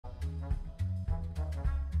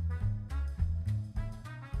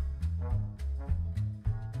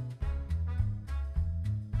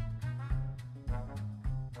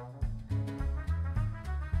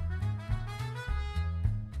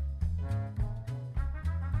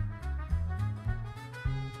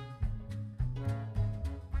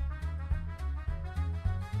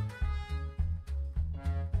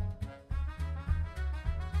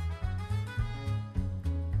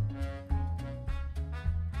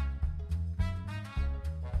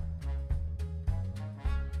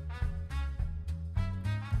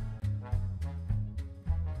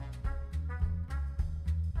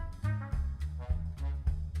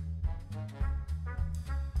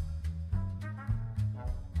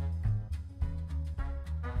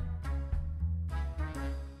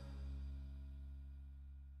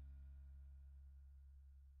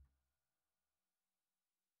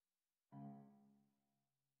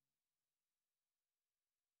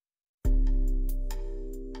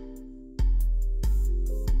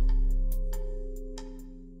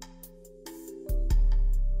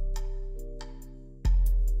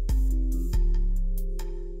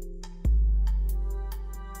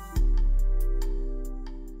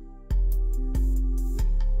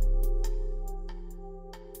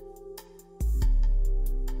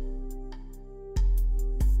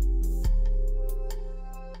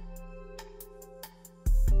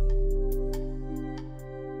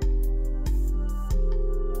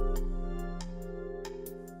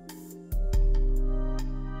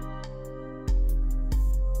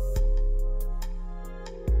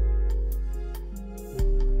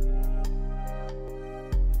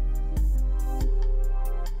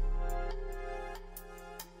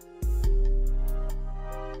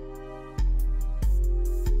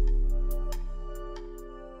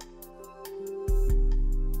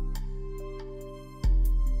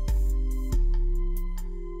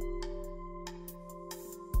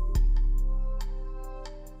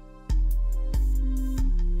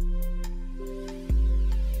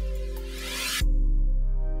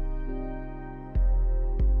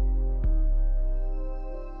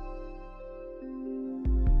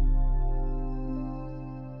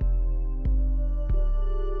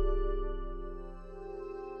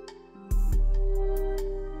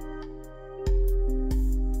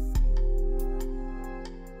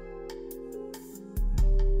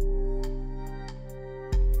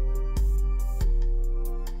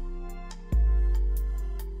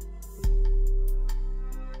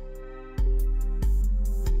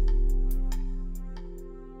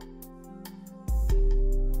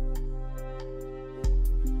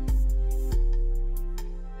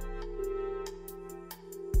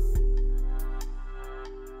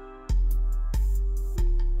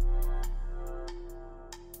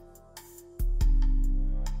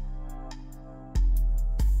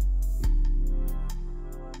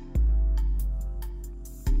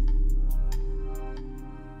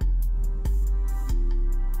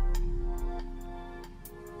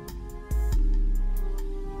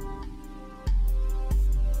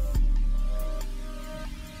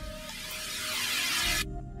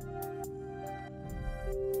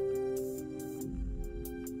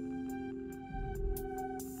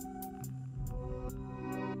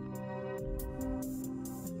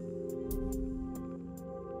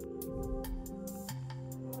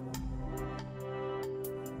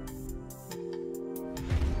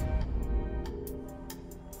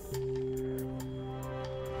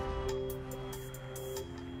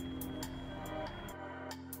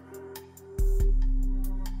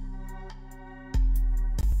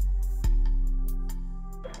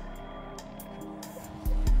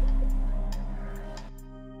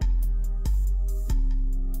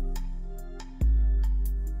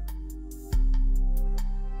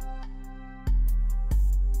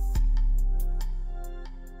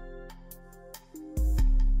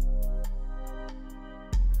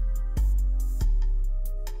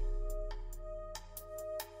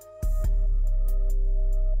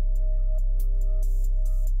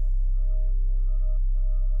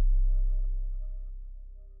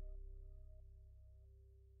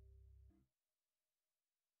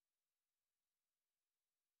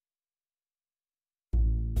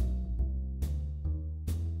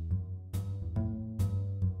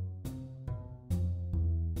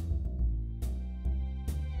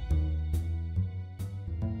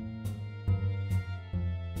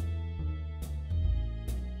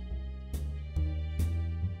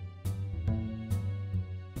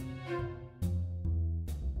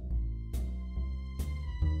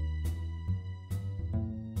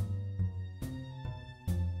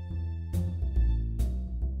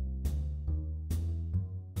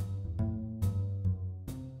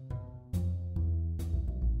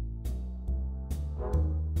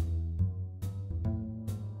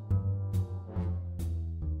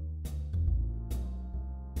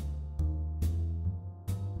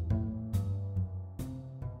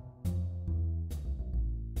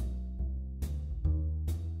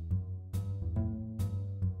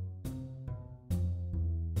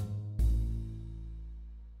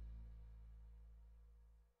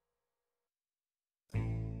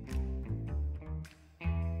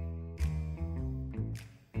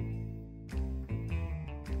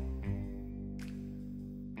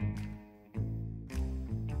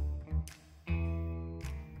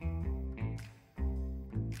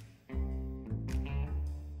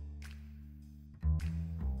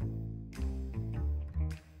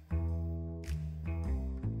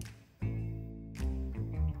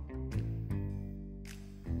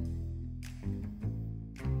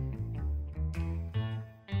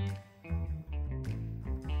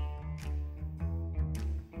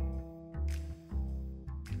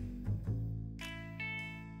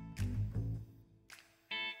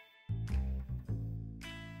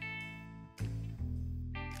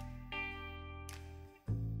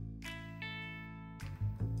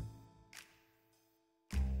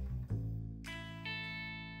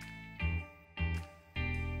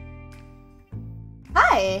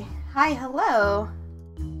Hi! Hi, hello.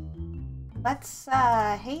 Let's,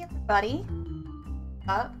 hey everybody.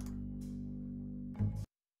 Up.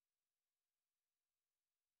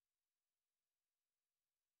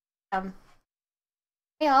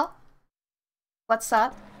 Hey y'all. What's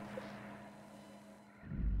up?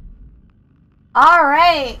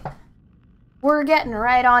 Alright! We're getting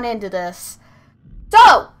right on into this.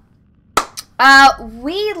 So!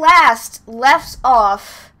 We last left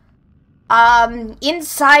off,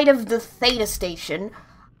 inside of the Theta Station.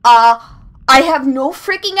 I have no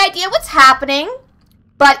freaking idea what's happening,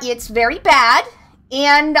 but it's very bad,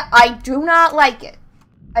 and I do not like it.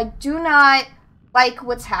 I do not like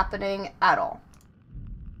what's happening at all.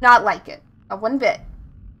 Not like it. Not one bit.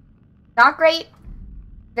 Not great.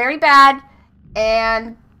 Very bad.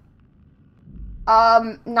 And,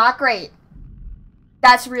 not great.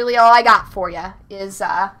 That's really all I got for you, is,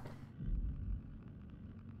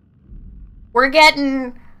 we're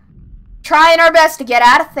trying our best to get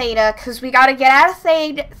out of Theta, because we gotta get out of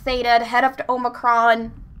Theta to head up to Omicron,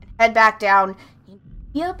 and head back down into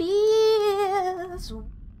the abyss.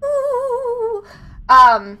 Woo!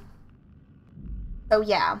 So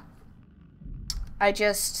yeah.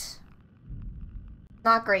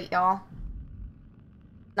 Not great, y'all.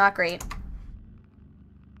 Not great.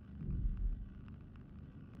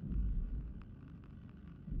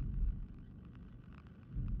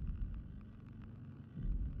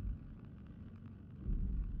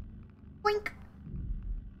 Boink.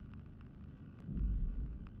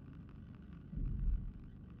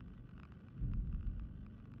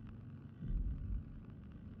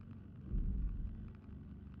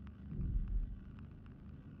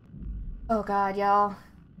 Oh god, y'all.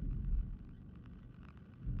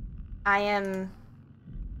 I am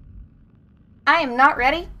not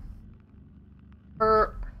ready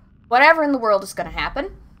for whatever in the world is gonna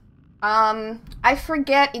happen. I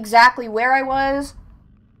forget exactly where I was.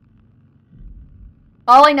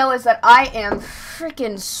 All I know is that I am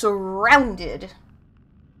freaking surrounded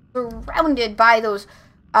by those,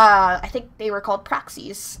 I think they were called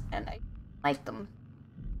proxies, and I like them.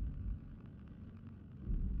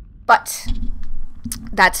 But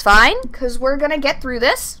that's fine, because we're gonna get through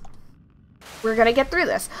this. We're gonna get through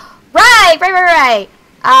this. Right!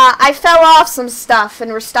 I fell off some stuff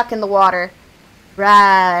and we're stuck in the water.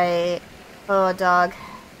 Right. Oh, dog.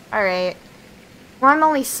 Alright. Well, I'm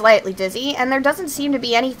only slightly dizzy, and there doesn't seem to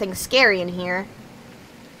be anything scary in here.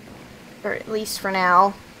 Or at least for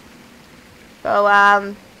now. So,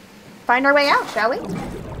 find our way out, shall we?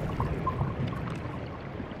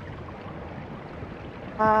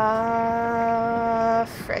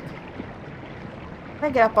 Frick.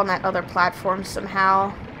 I get up on that other platform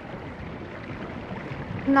somehow.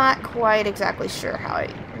 Not quite exactly sure how I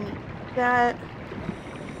need that.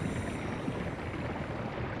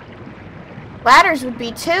 Ladders would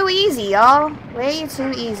be too easy, y'all. Way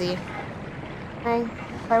too easy. Okay,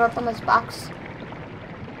 climb up on this box.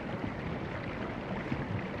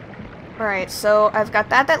 Alright, so I've got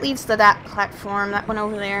that leads to that platform, that one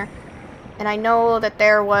over there. And I know that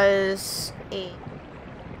there was a...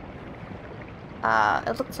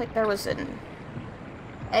 it looks like there was an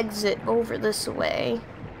exit over this way.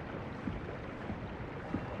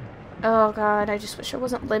 Oh god, I just wish I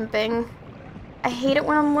wasn't limping. I hate it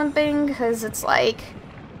when I'm limping, because it's like...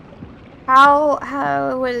 How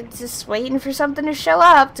was just waiting for something to show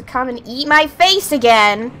up to come and eat my face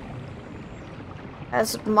again?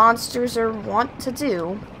 As monsters are wont to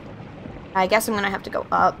do. I guess I'm gonna have to go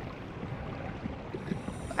up.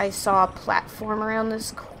 I saw a platform around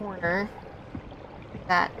this corner.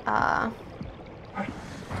 That, yeah.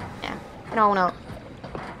 No.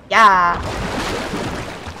 Yeah.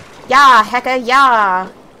 Yeah, hecka, yeah.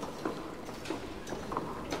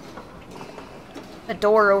 A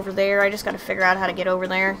door over there. I just gotta figure out how to get over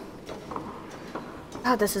there.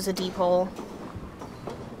 God, this is a deep hole.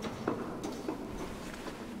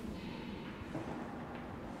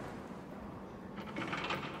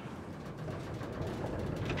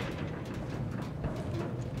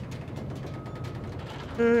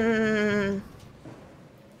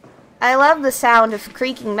 I love the sound of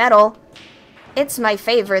creaking metal. It's my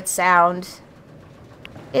favorite sound.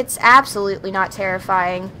 It's absolutely not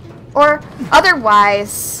terrifying. Or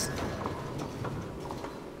otherwise.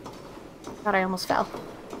 God, I almost fell.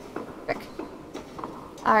 Frick.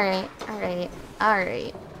 Alright.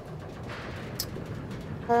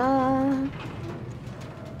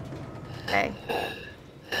 Okay.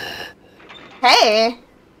 Hey!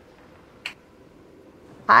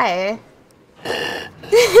 Hi.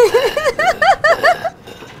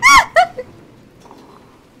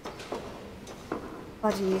 Oh,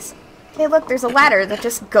 jeez. Hey, look, there's a ladder that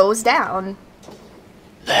just goes down.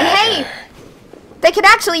 Ladder. And hey, they can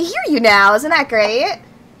actually hear you now. Isn't that great?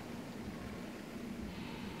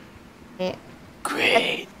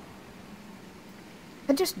 Great. I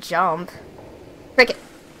could just jump. Frick it.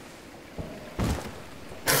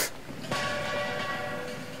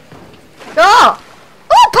 Oh!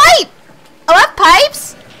 Oh, pipe! I love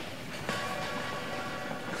pipes!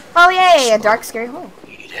 Oh, yay, a dark, scary hole.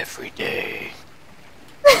 Eat every day.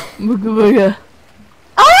 Booga booga.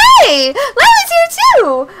 Oh, hey! Lily's here,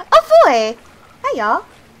 too! Oh, boy. Hi, y'all.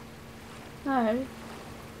 Hi.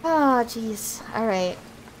 Oh, jeez. Alright.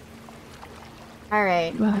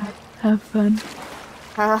 Alright. Bye. Have fun.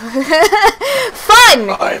 Fun!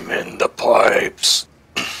 I'm in the pipes.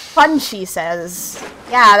 Fun, she says.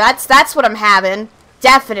 Yeah, that's what I'm having.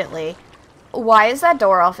 Definitely. Why is that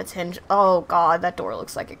door off its hinge? Oh god, that door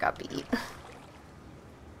looks like it got beat.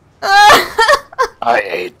 I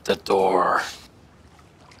ate the door.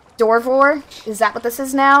 Dorvor? Is that what this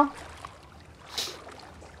is now?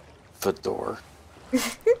 The door.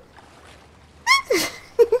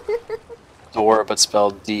 Door, but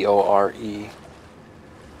spelled D-O-R-E.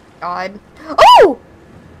 God. Oh!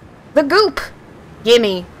 The goop!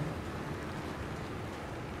 Gimme.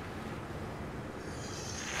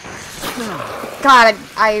 God,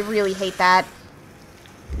 I really hate that.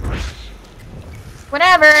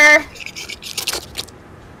 Whatever.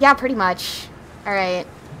 Yeah, pretty much. Alright.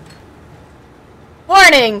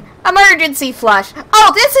 Warning! Emergency flush.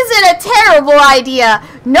 Oh, this isn't a terrible idea.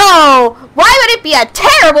 No! Why would it be a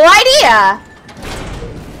terrible idea?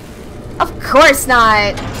 Of course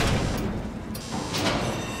not.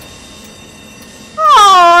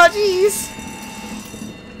 Oh, jeez.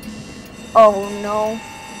 Oh, no.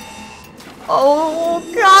 Oh,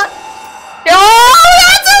 God. No,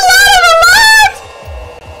 that's a lot!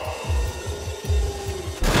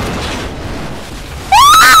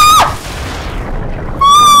 Ah!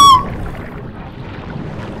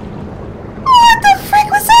 What the frick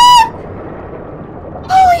was that?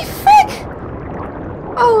 Holy frick.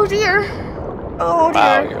 Oh, dear. Oh,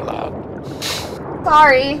 Wow, dear. you're loud.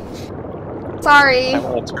 Sorry. Sorry. I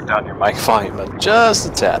want to turn down your mic volume, but just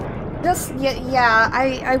a tad. Just, yeah,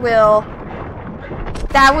 I will.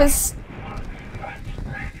 That was...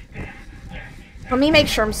 Let me make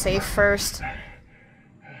sure I'm safe first.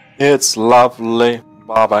 It's lovely,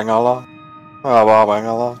 bobbing along, bobbing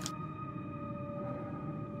along.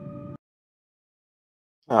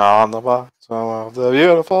 On the bottom of the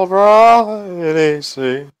beautiful bright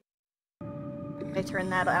sea. I turn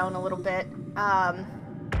that down a little bit.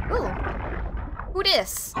 Ooh. Who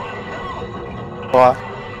dis? What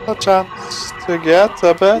a chance to get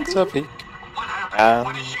a better peek and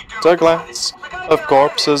a glance of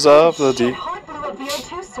corpses of the deep.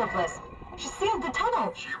 She sealed the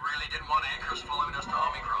tunnel. She really didn't want anchors following us to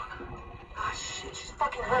Omicron. Ah, shit, she's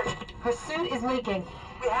fucking hurt. Her suit is leaking.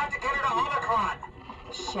 We had to get her to Omicron.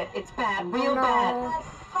 Shit, it's bad, real No. bad. Oh,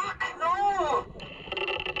 fuck, no!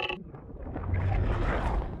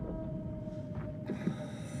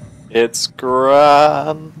 It's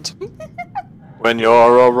grand when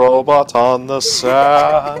you're a robot on the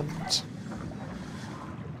sand,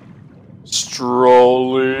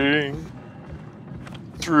 strolling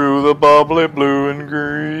through the bubbly blue and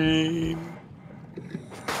green.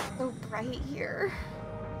 So bright here.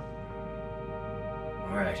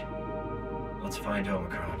 Alright, let's find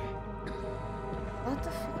Omicron. What the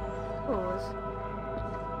f...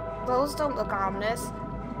 Those don't look ominous.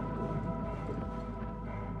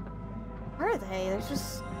 Where are they? They're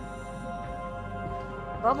just...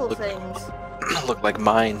 bubble Look- things. Look like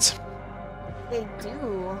mines. They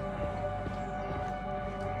do.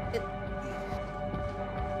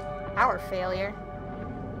 Power failure.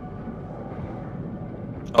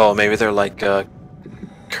 Oh, maybe they're like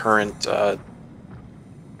current,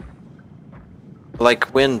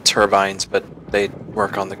 like wind turbines, but they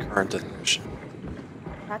work on the current of the ocean.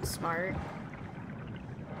 That's smart.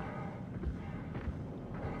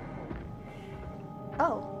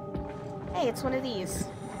 Oh. Hey, it's one of these.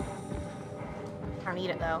 I don't need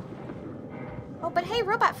it though. Oh, but hey,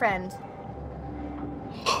 robot friend.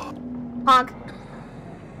 Honk.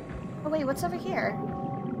 Oh wait, what's over here?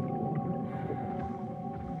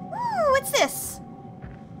 Ooh, what's this?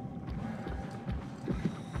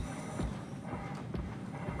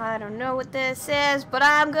 I don't know what this is, but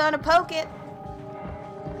I'm gonna poke it.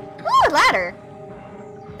 Ooh, a ladder.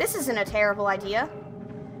 This isn't a terrible idea.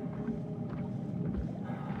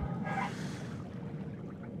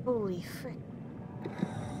 Holy frick.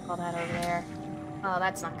 All that over there. Oh,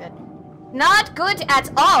 that's not good. Not good at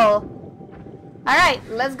all! Alright,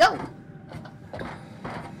 let's go.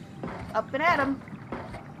 Up and at 'em.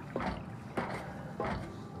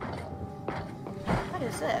 What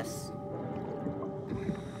is this?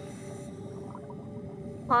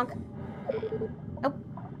 Honk. Nope.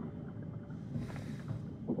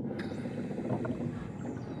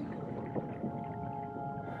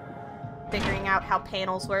 Figuring out how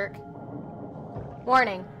panels work.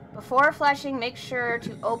 Warning. Before flashing, make sure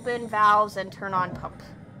to open valves and turn on pump.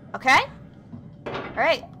 Okay?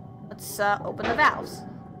 Alright. Let's open the valves.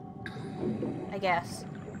 I guess.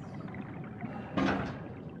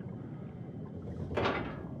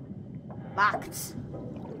 Locked.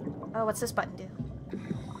 Oh, what's this button do?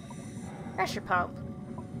 Pressure pump.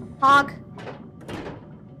 Honk.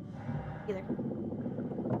 Either.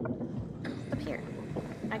 Up here.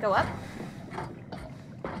 Can I go up?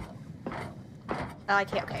 Oh, I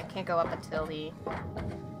can't. Okay, I can't go up until the...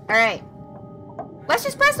 Alright. Let's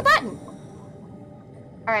just press the button!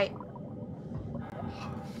 Alright.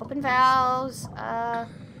 Open valves.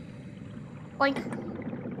 Boink.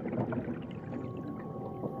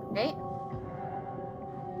 Okay.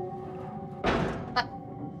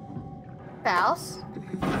 Valves.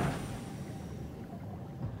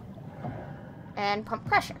 And pump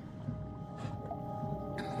pressure.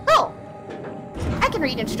 Cool! I can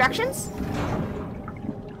read instructions.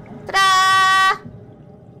 Ta-da!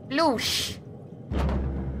 Loosh.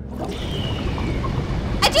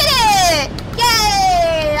 I did it!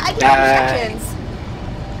 Yay! I can read instructions.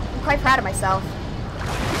 I'm quite proud of myself.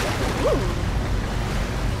 Ooh.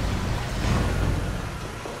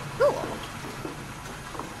 Cool.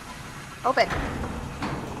 Open.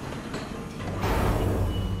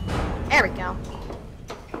 There we go.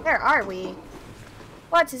 Where are we?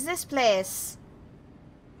 What is this place?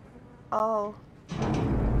 Oh.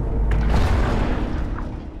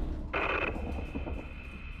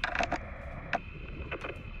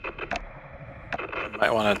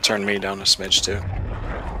 Might want to turn me down a smidge too.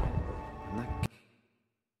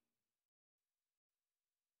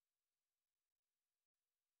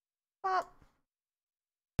 Well,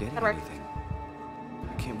 Getting that worked. anything.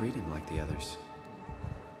 I can't read him like the others.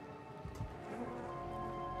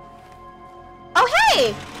 Oh,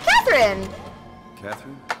 hey! Catherine!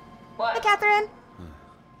 Catherine? Hey, Catherine.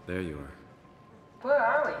 There you are. Where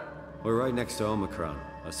are we? We're right next to Omicron,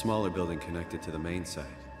 a smaller building connected to the main site.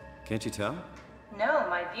 Can't you tell? No,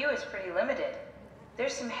 my view is pretty limited.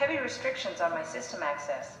 There's some heavy restrictions on my system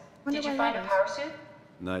access. Did you find a power suit?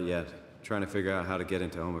 Not yet. Trying to figure out how to get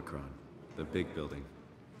into Omicron, the big building.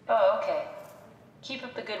 Oh, okay. Keep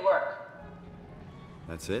up the good work.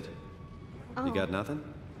 That's it? Oh. You got nothing?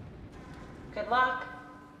 Good luck.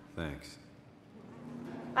 Thanks.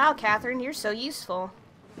 Wow, Catherine, you're so useful.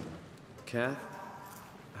 Kath,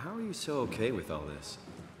 how are you so okay with all this?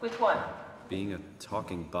 With what? Being a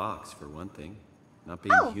talking box, for one thing. Not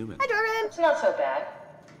being Oh, human. hi, Doran. It's not so bad.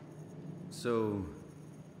 So,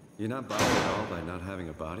 you're not bothered at all by not having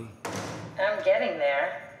a body? I'm getting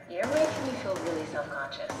there. You're making me feel really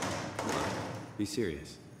self-conscious. Be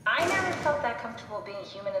serious. I never felt that comfortable being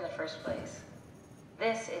human in the first place.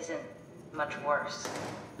 This isn't much worse.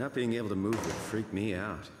 Not being able to move would freak me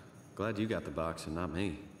out. Glad you got the box and not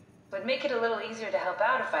me. Would make it a little easier to help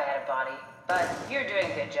out if I had a body, but you're doing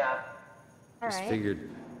a good job. Just Alright. figured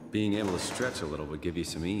being able to stretch a little would give you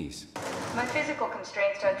some ease. My physical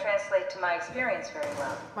constraints don't translate to my experience very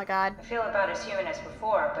well. Oh my god. I feel about as human as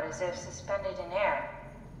before, but as if suspended in air.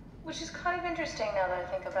 Which is kind of interesting now that I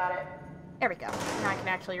think about it. There we go. Now I can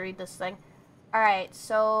actually read this thing. Alright,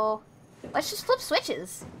 so... let's just flip switches.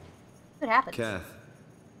 See what happens. Kath,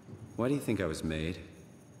 why do you think I was made?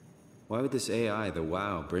 Why would this AI, the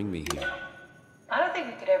WoW, bring me here? I don't think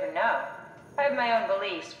we could ever know. I have my own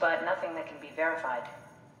beliefs, but nothing that can be verified.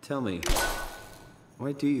 Tell me,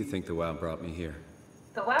 why do you think the WoW brought me here?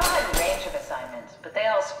 The WoW had a range of assignments, but they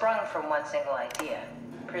all sprung from one single idea.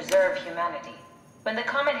 Preserve humanity. When the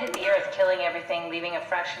comet hit the Earth, killing everything, leaving a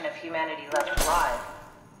fraction of humanity left alive,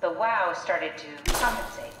 the WoW started to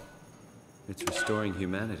compensate. It's restoring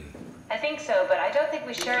humanity. I think so, but I don't think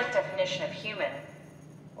we share its definition of human.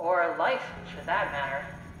 Or life, for that matter.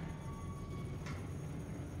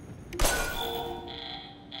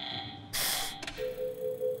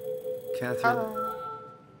 Catherine,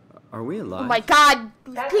 are we alive? Oh my god!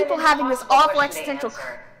 That's People an having this impossible awful question to existential...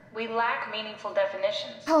 answer. We lack meaningful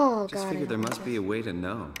definitions. Oh Just god. figured there I must be a way to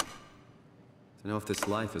know. To know if this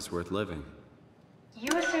life is worth living. You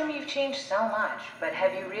assume you've changed so much, but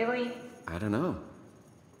have you really? I don't know.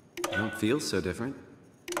 I don't feel so different.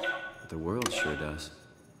 But the world sure does.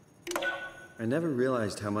 I never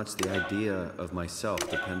realized how much the idea of myself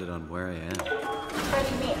depended on where I am. How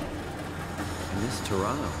do you mean? I miss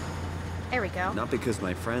Toronto. There we go. Not because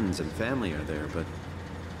my friends and family are there, but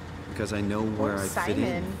because I know where I fit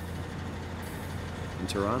in. In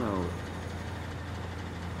Toronto,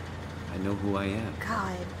 I know who I am.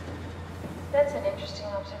 God. That's an interesting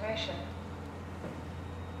observation.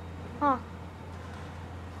 Huh.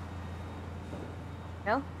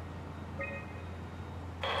 No?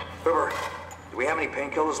 Uber, do we have any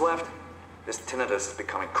painkillers left? This tinnitus is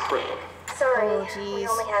becoming crippling. Sorry, Oh, we jeez.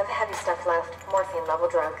 only have heavy stuff left. Morphine level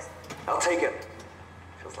drugs. I'll take it.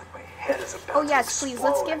 Feels like my head is about Oh to yes, explode. please,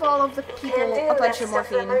 let's give all of the people Can do, a bunch that's of stuff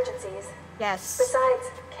for morphine. emergencies. Yes. Besides,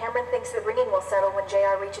 Cameron thinks the ringing will settle when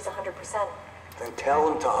JR reaches 100%. Then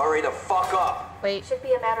tell him to hurry the fuck up. Wait, Should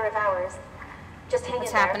be a matter of hours. Just hang what's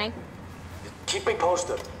in there. happening? Keep me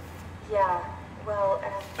posted. Yeah, well,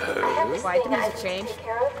 I have this Why thing did I it need change? to take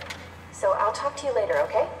care of. So I'll talk to you later,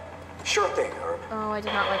 okay? Sure thing, Herb. Oh, I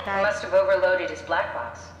did not like I that. must have overloaded his black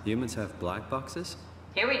box. Humans have black boxes?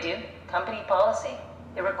 Here we do. Company policy.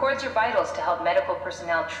 It records your vitals to help medical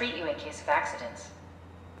personnel treat you in case of accidents.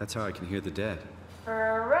 That's how I can hear the dead.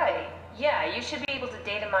 Right. Yeah, you should be able to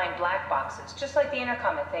data mine black boxes, just like the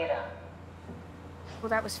intercom at Theta. Well,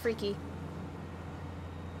 that was freaky.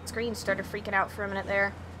 Screen started freaking out for a minute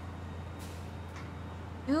there.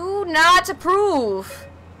 Do not approve.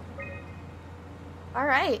 All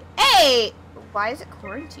right. Hey, why is it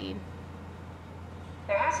quarantined?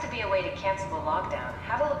 There has to be a way to cancel the lockdown.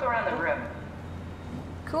 Have a look around the room.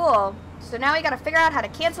 Cool. So now we gotta figure out how to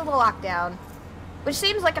cancel the lockdown, which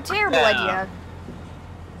seems like a terrible idea.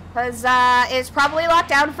 Because it's probably locked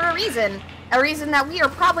down for a reason that we are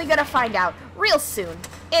probably gonna find out real soon.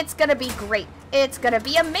 It's gonna be great. It's gonna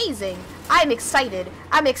be amazing. I'm excited.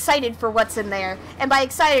 I'm excited for what's in there. And by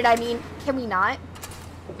excited, I mean, can we not?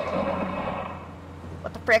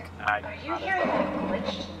 What the frick? Are you hearing that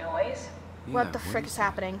glitched noise? What the Yeah, frick is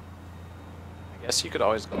happening? I guess you could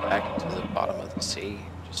always go back into the bottom of the sea.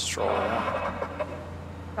 Just stroll around.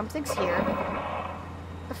 Something's here.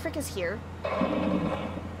 The frick is here?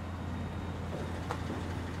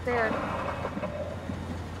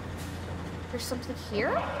 There's something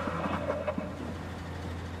here?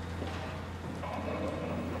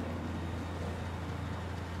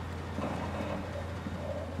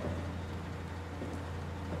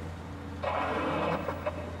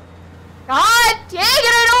 God dang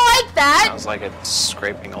it, I don't like that! Sounds like it's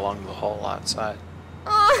scraping along the hull outside.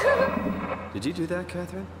 Did you do that,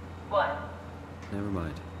 Catherine? What? Never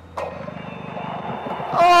mind.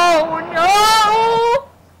 Oh no!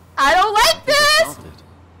 I don't like this! Solved it.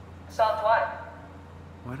 Solved what?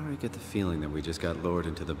 Why do I get the feeling that we just got lowered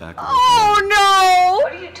into the back of the Oh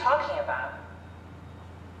What are you talking about?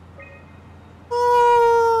 no!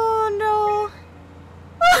 Oh no!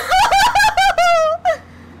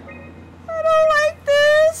 I don't like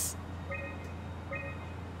this!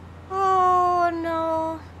 Oh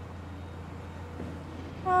no!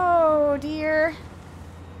 Oh dear!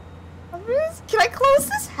 Can I close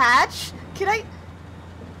this hatch? Can I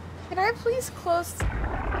please close?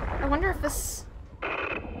 I wonder if this.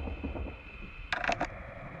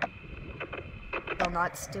 Still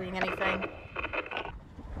not doing anything.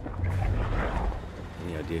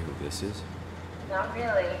 Any idea who this is? Not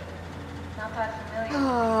really. Not that familiar.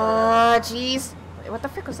 Oh, jeez. Wait, what the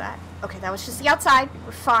frick was that? Okay, that was just the outside.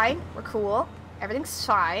 We're fine. We're cool. Everything's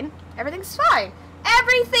fine. Everything's fine.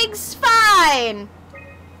 Everything's fine!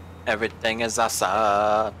 Everything is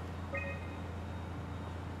awesome.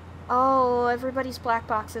 Oh, everybody's black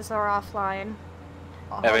boxes are offline.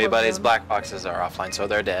 All of Everybody's them. black boxes are offline, so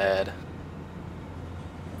they're dead.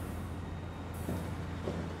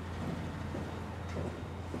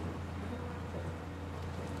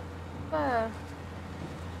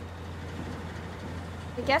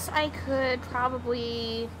 I guess I could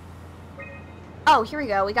probably... Oh, here we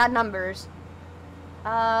go. We got numbers.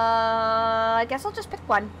 I guess I'll just pick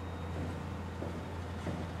one.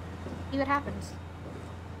 See what happens.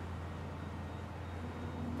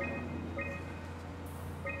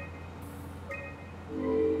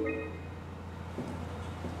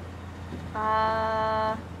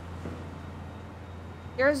 Uh...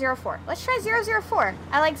 004. Let's try 004.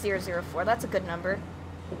 I like 004. That's a good number.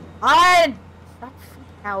 God! Stop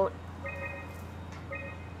freaking out.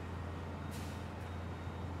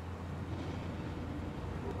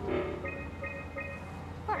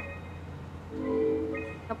 Where?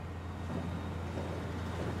 Nope.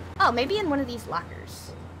 Oh, maybe in one of these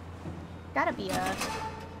lockers. Gotta be a...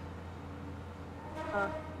 Oh.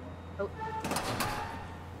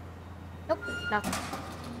 Nope, nothing.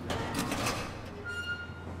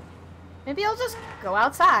 Maybe I'll just go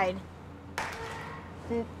outside.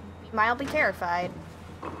 And be mildly terrified.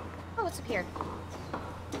 Oh, what's up here?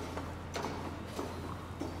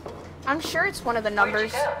 I'm sure it's one of the Where'd you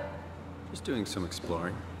numbers. go? Just doing some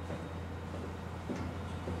exploring.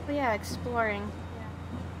 Oh yeah, exploring.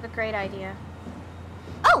 Yeah. A great idea.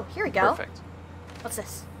 Oh, here we go. Perfect. What's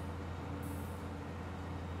this?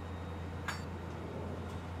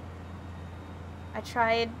 I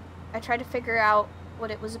tried to figure out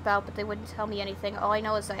what it was about, but they wouldn't tell me anything. All I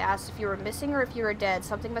know is I asked if you were missing or if you were dead.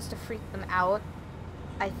 Something must have freaked them out.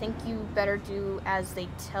 I think you better do as they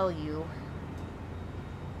tell you.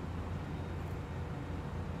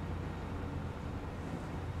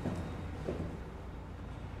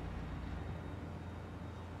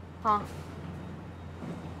 Huh.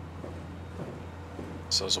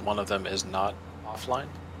 So one of them is not offline?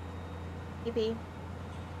 Maybe.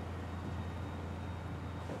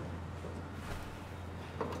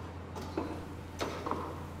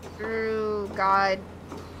 Oh, God.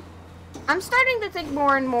 I'm starting to think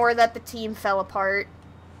more and more that the team fell apart.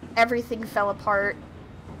 Everything fell apart.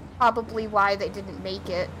 Probably why they didn't make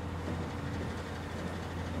it.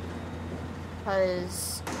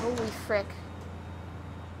 Because, holy frick.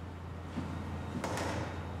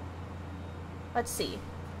 Let's see.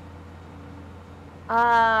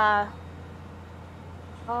 All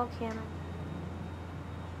camera.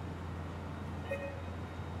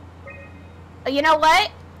 You know what?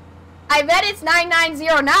 I bet it's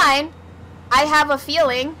 9909. I have a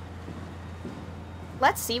feeling.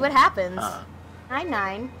 Let's see what happens.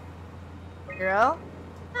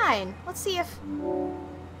 9909. Let's see if...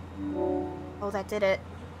 Oh, that did it.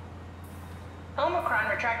 Omicron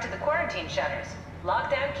retracted the quarantine shutters.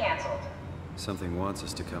 Lockdown canceled. Something wants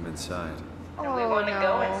us to come inside. And we want to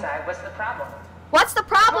go inside. What's the problem? What's the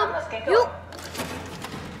problem? Come on, let's get going.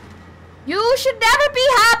 You should never be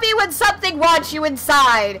happy when something wants you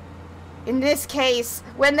inside. In this case,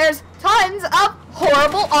 when there's tons of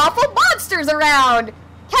horrible, awful monsters around.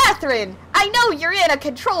 Catherine, I know you're in a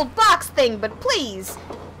controlled box thing, but please,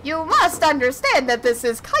 you must understand that this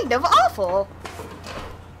is kind of awful.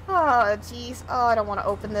 Oh, jeez. Oh, I don't want to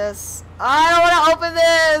open this. I don't want to open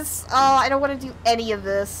this. Oh, I don't want to do any of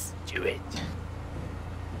this. Do it.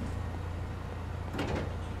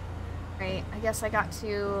 Right, I guess I got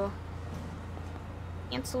to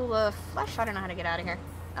cancel the flesh. I don't know how to get out of here.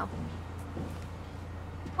 Oh.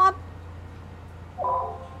 Come on.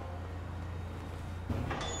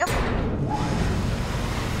 Yep.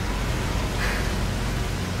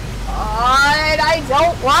 I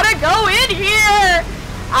don't want to go in here!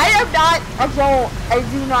 I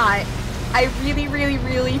do not. I really, really,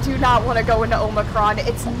 really do not want to go into Omicron.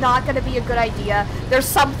 It's not going to be a good idea. There's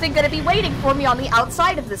something going to be waiting for me on the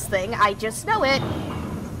outside of this thing. I just know it.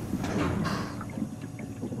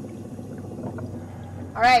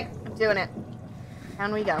 Alright, I'm doing it.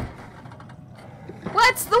 Down we go.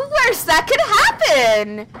 What's the worst that could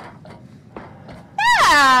happen?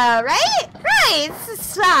 Yeah, right? Right,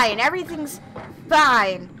 it's fine. Everything's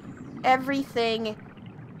fine. Everything's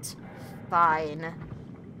fine.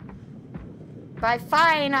 By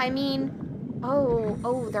fine, I mean...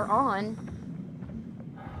 Oh, they're on.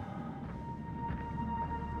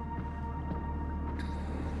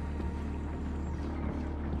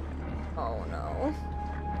 Oh, no.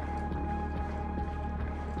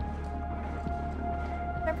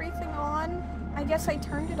 Everything on? I guess I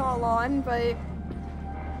turned it all on, but...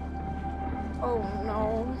 Oh,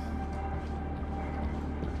 no.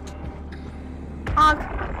 Honk.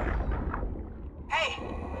 Hey,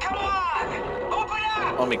 come on! Open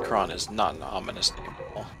up! Omicron is not an ominous name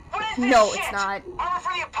at all. What is this No, shit? it's not. Armor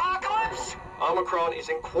for the apocalypse? Omicron is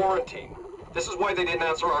in quarantine. This is why they didn't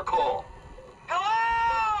answer our call.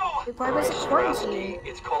 Hello! Why was it quarantine?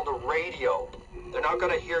 It's called a radio. They're not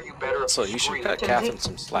gonna hear you better. So you should cut Catherine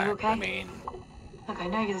some slack. I mean, Look, I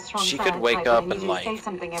know you're the strong she silent could wake type, up but I and need you to like say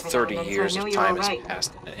something every 30 now and then, years so I know of you're time has alright.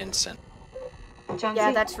 passed in an instant. Jonesy?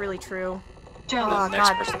 Yeah, that's really true. Jones, Oh, The next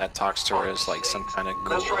God. person that talks to her is like some kind of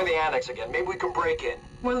Let's try ghoul. the annex again. Maybe we can break in.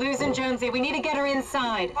 we're losing Jonesy. We need to get her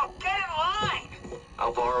inside. Well, get in line!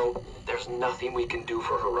 Alvaro, there's nothing we can do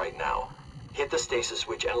for her right now. Hit the stasis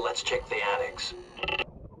switch and let's check the annex.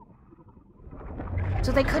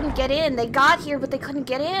 So they couldn't get in. They got here, but they couldn't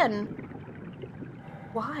get in.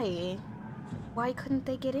 Why? Why couldn't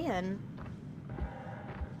they get in?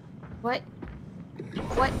 What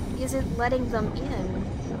isn't letting them in?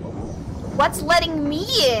 What's letting me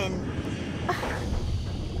in?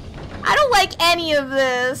 I don't like any of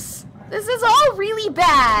this. This is all really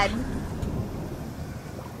bad.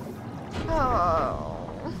 Oh.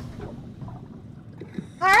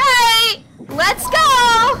 Alright, let's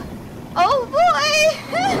go! Oh boy!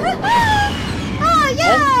 Oh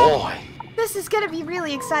yeah! Oh boy. This is gonna be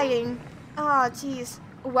really exciting. Oh jeez.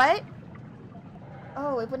 What?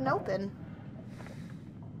 Oh, it wouldn't open.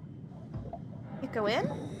 You go in?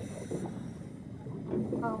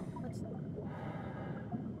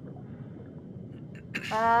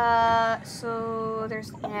 Oh, so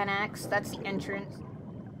there's the annex. That's the entrance.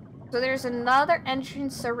 So there's another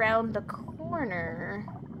entrance around the corner.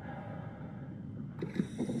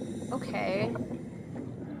 Okay.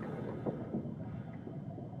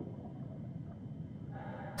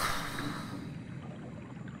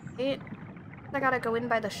 I gotta go in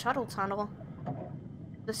by the shuttle tunnel.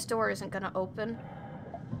 This door isn't gonna open.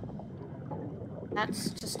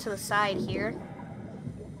 That's just to the side here.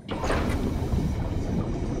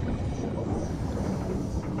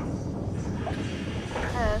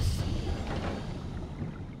 Yes.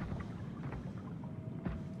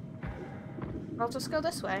 I'll just go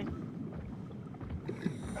this way.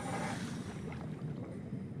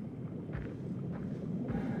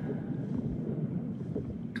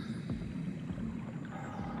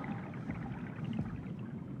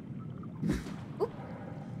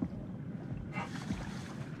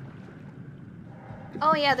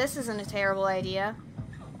 Oh yeah, this isn't a terrible idea.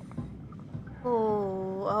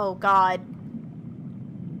 Oh god.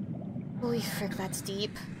 Holy frick, that's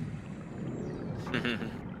deep.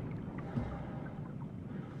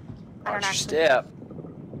 Watch your step.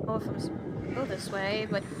 Oh, if I'm supposed to go this way,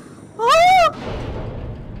 but oh!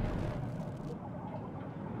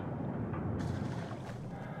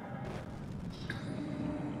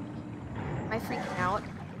 Am I freaking out?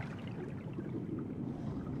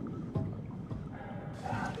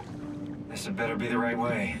 This had better be the right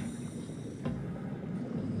way.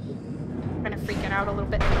 I'm kind of freaking out a little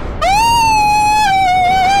bit. No!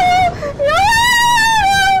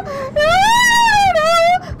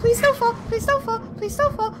 Please don't fall! Please don't fall! Please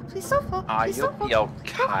don't fall! Please don't fall! Please You'll don't fall! be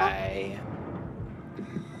okay.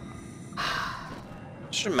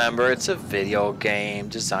 Just remember, it's a video game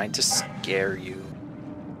designed to scare you.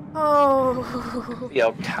 Oh. Be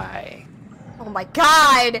okay. Oh my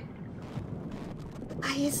god!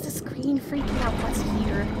 Why is the screen freaking out? What's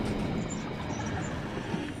here?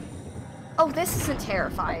 Oh, this isn't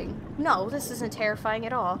terrifying. No, this isn't terrifying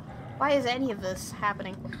at all. Why is any of this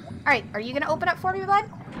happening? Alright, are you gonna open up for me, bud?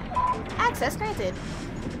 Access granted.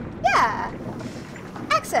 Yeah!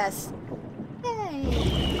 Access!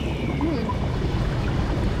 Yay!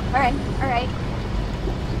 Alright, alright.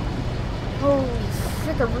 Holy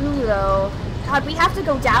frickaroo, though. God, we have to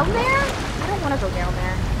go down there? I don't want to go down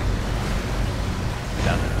there.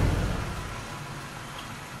 Down there.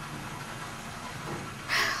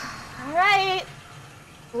 Alright.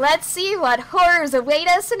 Let's see what horrors await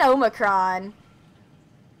us in Omicron.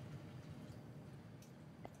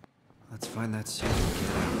 Let's find that suit and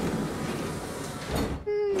get out.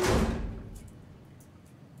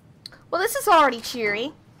 Well, this is already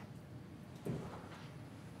cheery.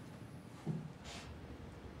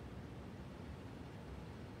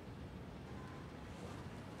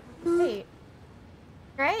 Great.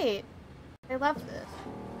 Great. I love this.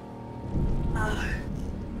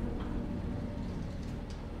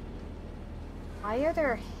 Why are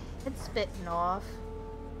their heads bitten off?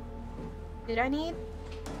 Did I need?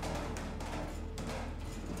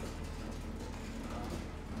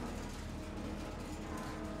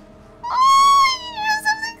 Oh, you hear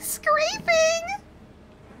something scraping!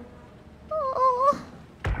 Oh.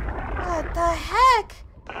 What the heck?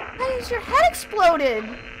 How is your head exploded?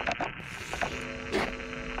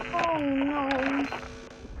 Oh no.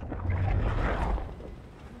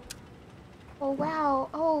 Oh wow.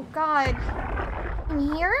 Oh god. In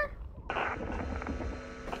here?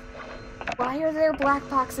 Why are their black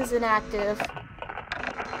boxes inactive?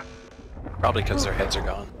 Probably because their heads are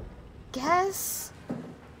gone. Guess.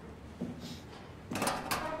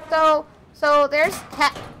 So there's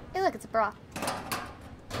hey look, it's a bra.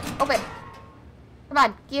 Open. Come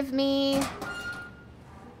on, give me.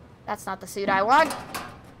 That's not the suit I want.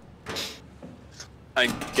 I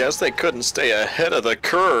guess they couldn't stay ahead of the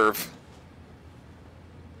curve.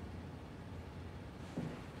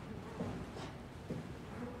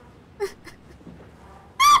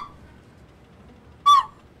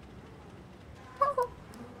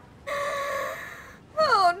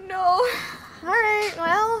 Oh no. Alright,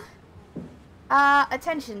 well.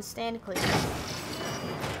 Attention, stand clear.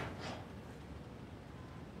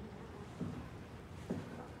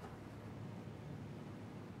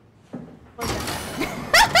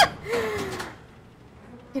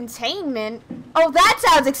 Containment? Oh, that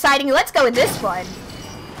sounds exciting. Let's go in this one.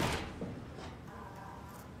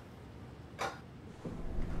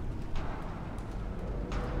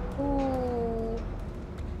 Ooh.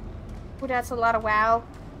 Ooh, that's a lot of wow.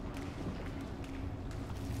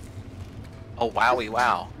 Oh, wowie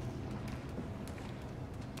wow.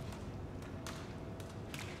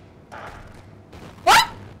 What?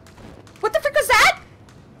 What the frick was that?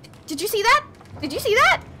 Did you see that? Did you see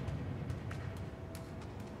that?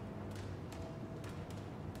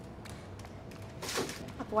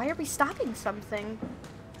 Why are we stopping something?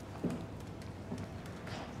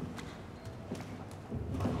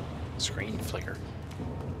 Screen flicker.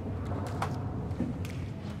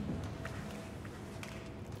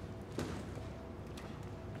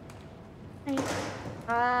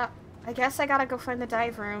 I guess I gotta go find the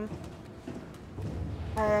dive room.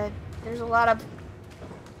 There's a lot of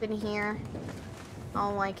in here. I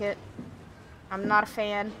don't like it. I'm not a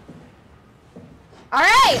fan.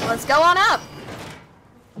 Alright, let's go on up!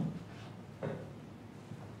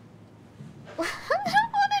 I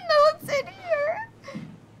don't want to know what's in here.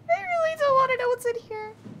 I really don't want to know what's in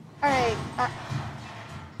here. Alright,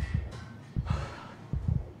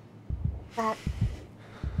 That.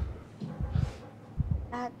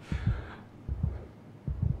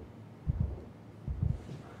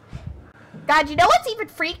 God, you know what's even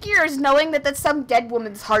freakier is knowing that that's some dead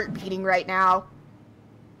woman's heart beating right now.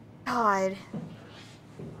 God.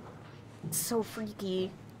 It's so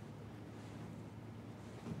freaky.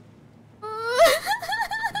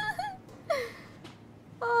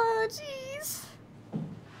 Oh, jeez.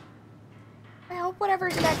 I hope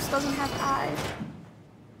whatever's next doesn't have eyes.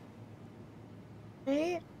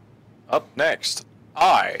 Right? Up next,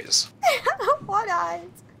 eyes. What eyes?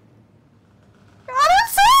 God, I'm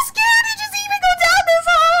so scared to just even go down this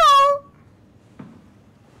hole!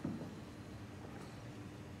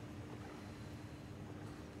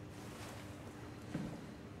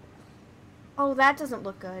 Oh, that doesn't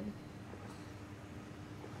look good.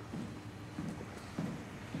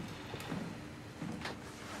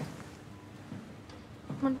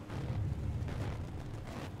 Come on.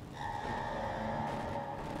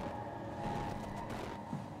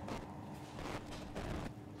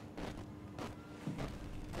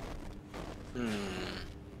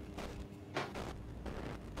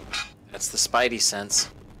 That's the Spidey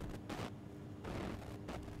sense.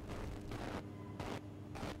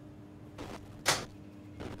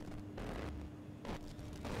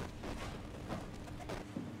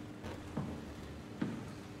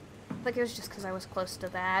 Like it was just because I was close to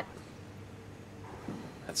that.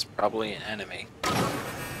 That's probably an enemy.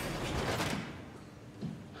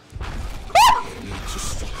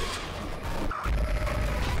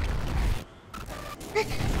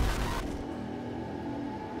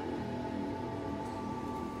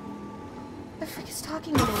 The frick is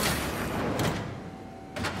talking to me?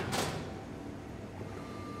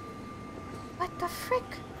 What the frick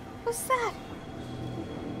was that?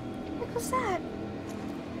 What was that?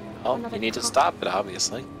 Oh, Another you need to cop. stop it,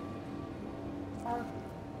 obviously.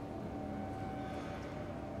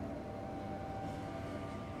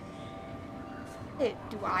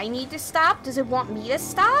 Do I need to stop? Does it want me to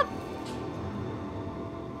stop?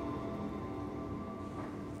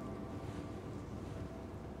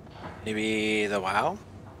 Maybe the WoW?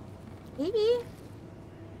 Maybe.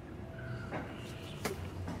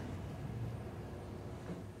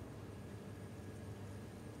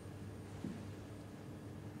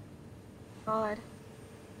 God.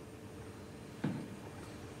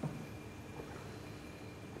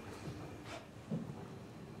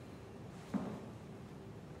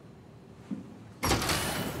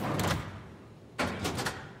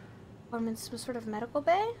 I'm in some sort of medical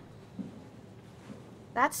bay?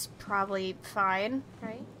 That's probably fine,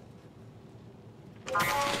 right?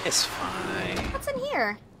 It's fine. What's in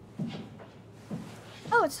here?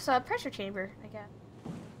 Oh, it's a pressure chamber, I guess.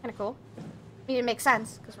 Kinda cool. I mean, it makes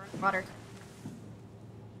sense, because we're in water.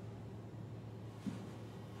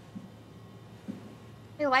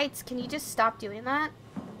 Hey, lights, can you just stop doing that?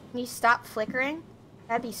 Can you stop flickering?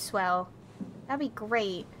 That'd be swell. That'd be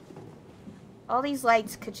great. All these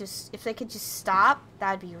lights could just, if they could just stop,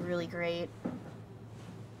 that'd be really great.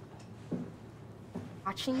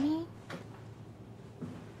 Watching me?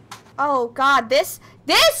 Oh god, this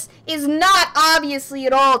is not obviously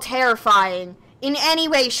at all terrifying in any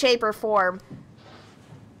way, shape, or form.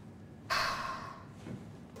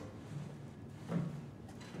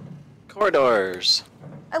 Corridors.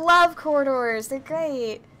 I love corridors, they're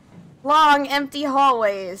great. Long, empty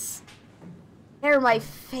hallways. They're my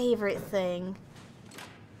favorite thing.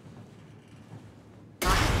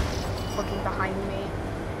 Looking behind me.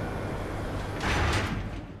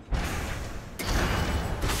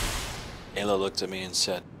 Ayla looked at me and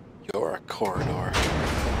said, "You're a corridor."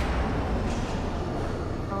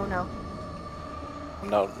 Oh no. I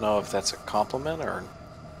don't know if that's a compliment or...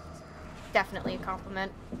 Definitely a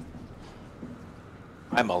compliment.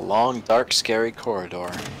 I'm a long, dark, scary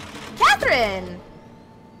corridor. Catherine!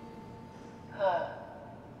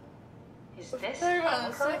 Is this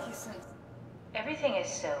Homecoming? Everything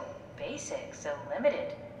is so basic, so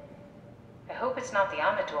limited. I hope it's not the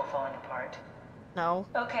Omnitool falling apart. No.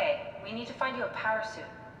 Okay, we need to find you a power suit.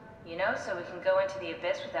 You know, so we can go into the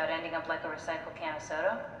abyss without ending up like a recycled can of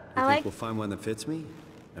soda. You think we'll find one that fits me?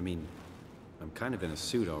 I mean, I'm kind of in a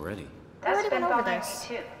suit already. That's been bothering me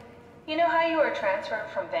too. You know how you were transferred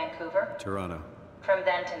from Vancouver? Toronto. From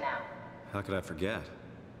then to now. How could I forget?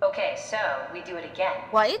 Okay, so we do it again.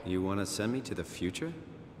 What? You want to send me to the future?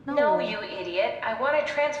 No, you idiot. I want to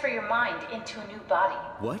transfer your mind into a new body.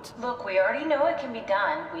 What? Look, we already know it can be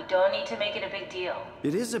done. We don't need to make it a big deal.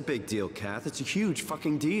 It is a big deal, Kath. It's a huge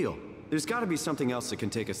fucking deal. There's got to be something else that can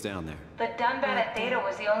take us down there. The Dunbat at Theta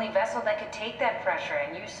was the only vessel that could take that pressure,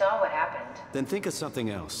 and you saw what happened. Then think of something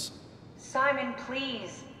else. Simon,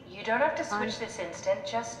 please. You don't have to switch this instant.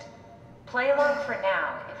 Just play along for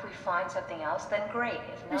now. If we find something else, then great.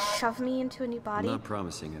 If not... Shove me into a new body? I'm not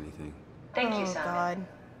promising anything. Thank you, Oh, Simon. God.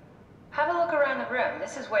 Have a look around the room.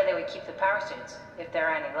 This is where they would keep the power suits, if there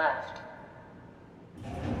are any left.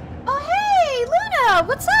 Oh, hey, Luna!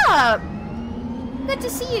 What's up? Good to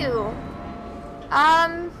see you.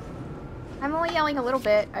 I'm only yelling a little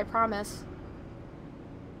bit, I promise.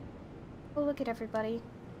 Oh, look at everybody.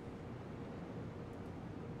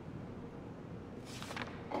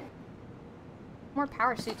 More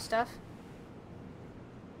power suit stuff.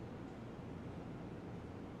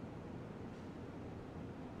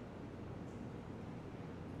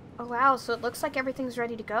 Oh wow, so it looks like everything's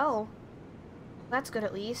ready to go. That's good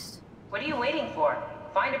at least. What are you waiting for?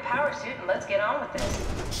 Find a power suit and let's get on with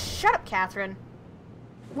this. Shut up, Catherine.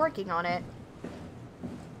 Working on it.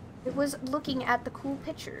 It was looking at the cool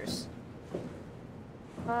pictures.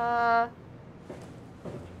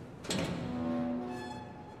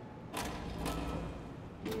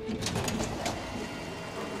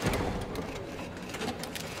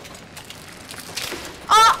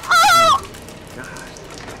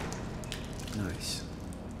 Nice.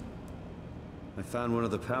 I found one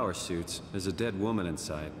of the power suits. There's a dead woman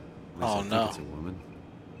inside. At least I think it's a woman.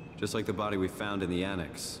 Just like the body we found in the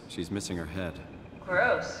annex. She's missing her head.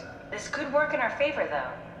 Gross. This could work in our favor,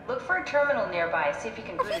 though. Look for a terminal nearby, see if you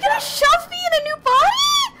can boot Are you it gonna up. shove me in a new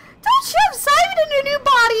body? Don't shove Simon in a new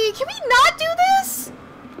body! Can we not do this?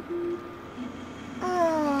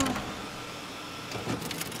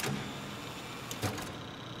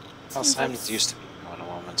 Well, Simon's used to being in a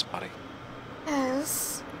woman's body.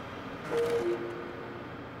 Yes.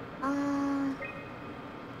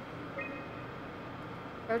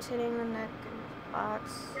 Rotating the neck and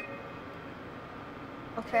box.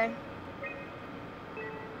 Okay.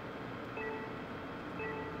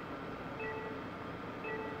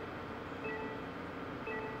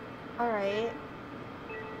 Alright.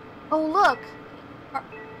 Oh, look!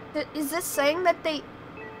 Is this saying that they...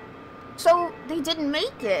 So, they didn't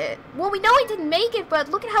make it. Well, we know he didn't make it, but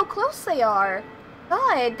look at how close they are.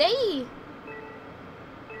 God, they...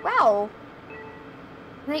 Wow.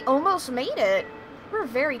 They almost made it. We're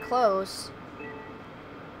very close.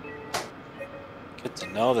 Good to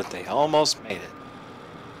know that they almost made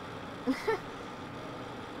it.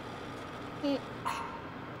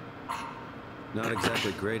 Not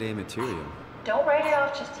exactly grade A material. Don't write it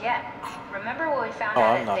off just yet. Remember what we found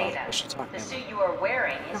out at Theta. The suit you are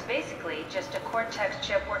wearing is basically just a Cortex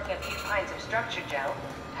chip working a few pints of structure gel,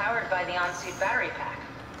 powered by the on-suit battery pack.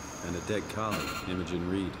 And a dead colleague, Imogen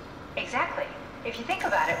Reed. Exactly. If you think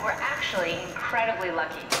about it, we're actually incredibly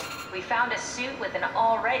lucky. We found a suit with an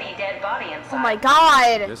already dead body inside. Oh my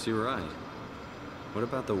god! Guess you're right. What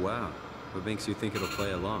about the WoW? What makes you think it'll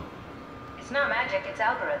play along? It's not magic, it's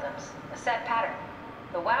algorithms. A set pattern.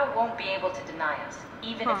 The WoW won't be able to deny us,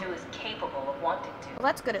 even if it was capable of wanting to. Well,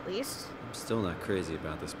 that's good at least. I'm still not crazy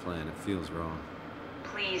about this plan. It feels wrong.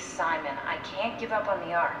 Please, Simon, I can't give up on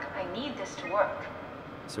the Ark. I need this to work.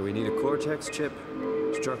 So we need a Cortex chip,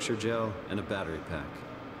 structure gel, and a battery pack.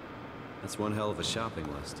 That's one hell of a shopping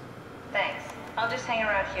list. Thanks. I'll just hang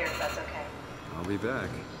around here if that's okay. I'll be back.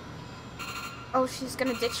 Oh, she's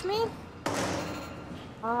gonna ditch me?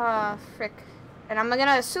 Ah, frick. And I'm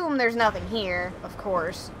gonna assume there's nothing here, of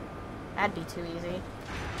course. That'd be too easy.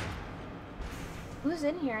 Who's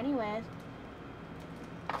in here anyways?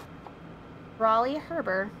 Raleigh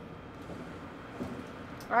Herber.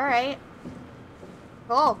 Alright.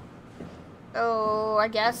 Cool. Oh, I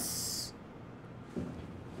guess...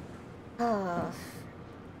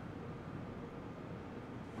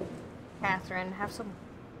 Catherine, have some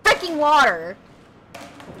freaking water!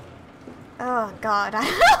 Oh god,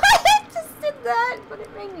 I just did that, but it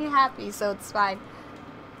made me happy, so it's fine.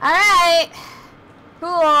 Alright.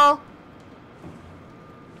 Cool.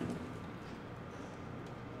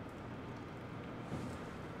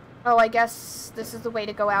 Oh, I guess this is the way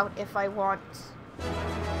to go out if I want...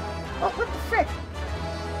 Oh, what the frick?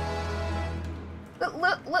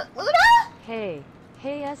 Luna? Hey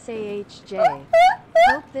SAHJ.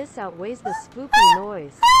 Hope this outweighs the spooky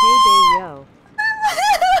noise. Hey day yo.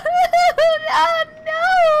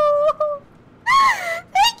 No!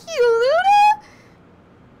 Thank you, Luna!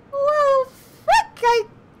 Whoa, frick, I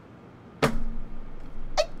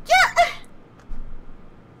can't...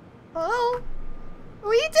 Oh,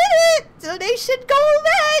 we did it! Donation goal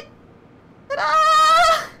met! Ta-da!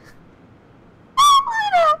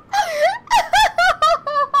 Luna!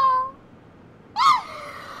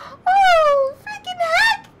 Oh, freaking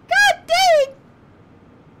heck! God dang!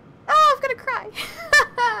 Oh, I'm gonna cry.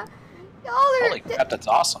 Y'all are... Holy crap, that's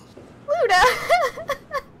awesome. Luna!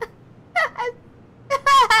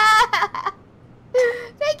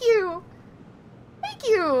 Thank you! Thank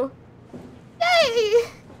you! Yay!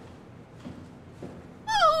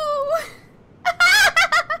 Oh!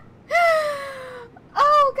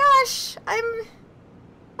 Oh gosh, I'm...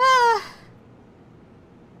 oh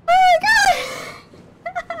my god!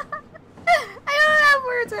 I don't have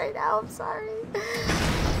words right now, I'm sorry.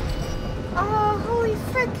 Oh, holy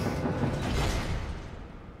frick.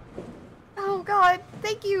 Oh god,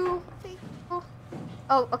 thank you. Thank you.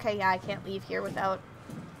 Oh, okay, yeah, I can't leave here without...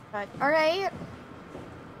 But, alright.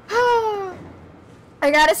 I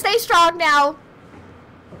gotta stay strong now.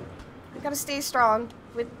 I gotta stay strong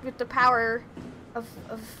with the power of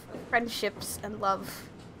friendships and love.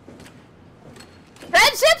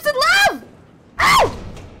 Friendships and love! Ow!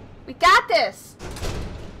 We got this!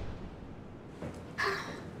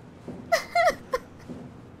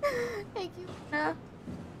 Thank you, Luna.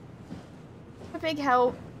 A big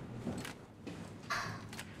help.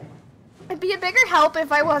 It'd be a bigger help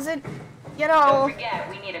if I wasn't, you know... Don't forget,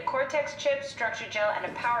 we need a Cortex chip, structure gel, and a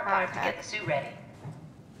power pack to get the suit ready.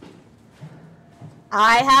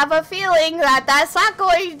 I have a feeling that that's not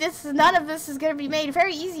going... none of this is going to be made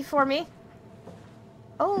very easy for me.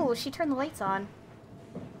 Oh, she turned the lights on.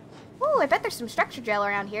 Oh, I bet there's some structure gel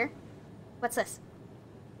around here. What's this?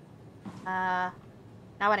 Not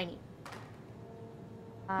what I need.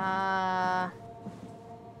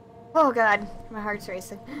 Oh god, my heart's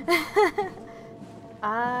racing.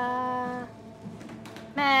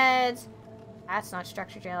 Meds. That's not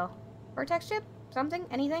structure gel. Vortex chip? Something?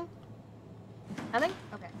 Anything? Nothing?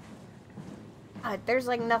 Okay. There's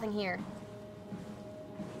like nothing here.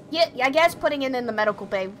 Yeah, I guess putting it in the medical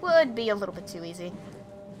bay would be a little bit too easy.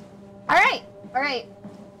 Alright, alright.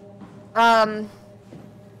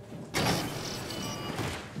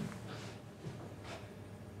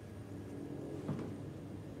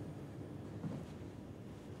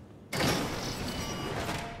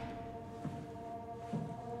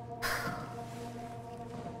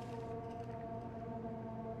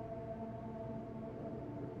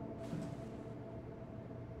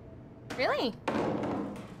 Really?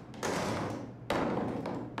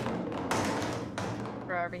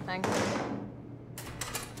 For everything.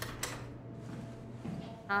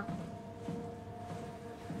 Huh?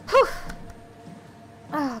 Whew!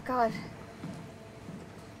 Oh, God.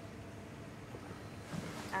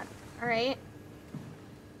 Alright.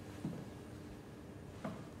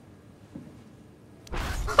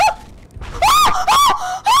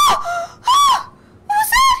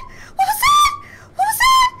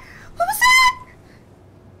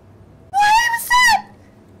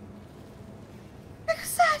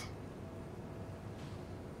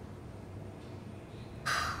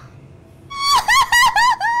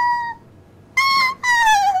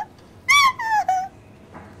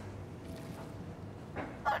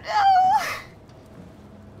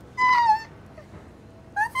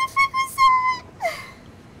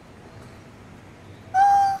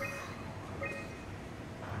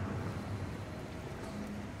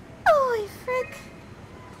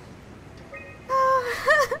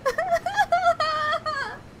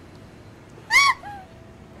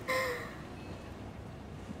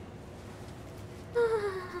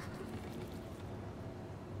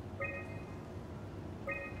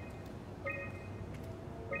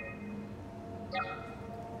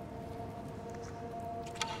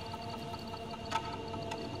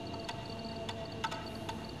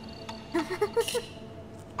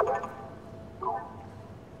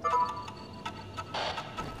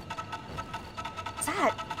 What's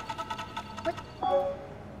that? What? Oh.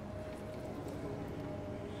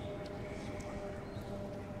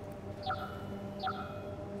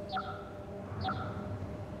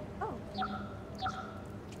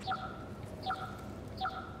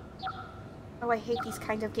 I hate these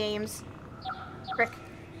kind of games. Frick.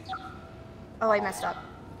 Oh, I messed up.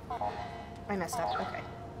 I messed up. Okay.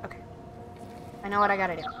 Okay. I know what I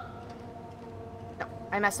gotta do. No,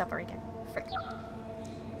 I messed up again. Frick.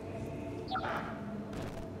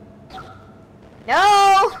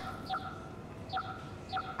 No!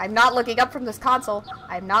 I'm not looking up from this console.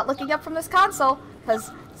 I'm not looking up from this console,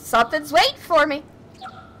 because something's waiting for me.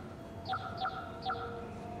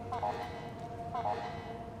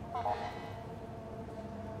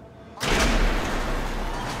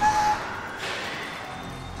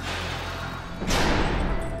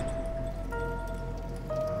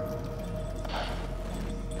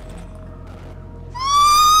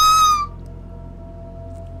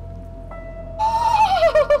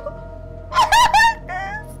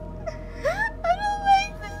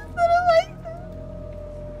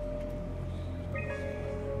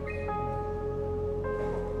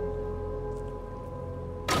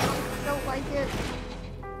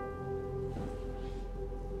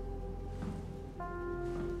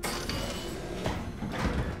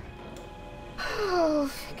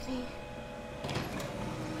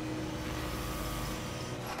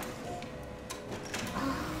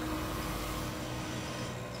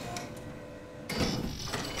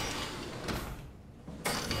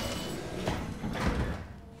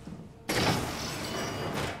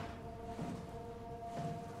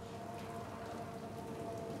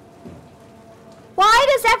 Why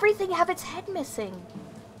does everything have its head missing?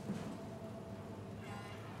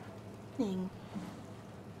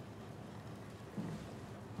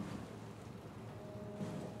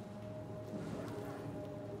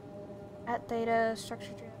 At data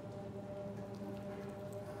structure.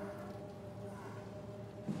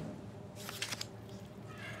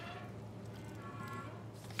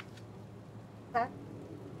 Okay.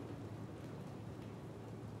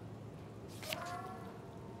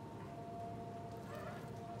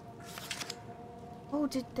 Oh,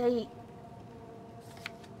 did they...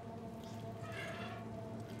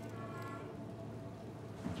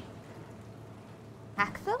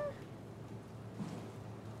 hack them?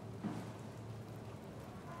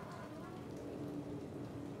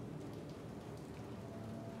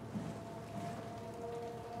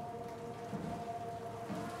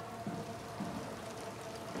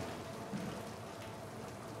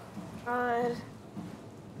 God.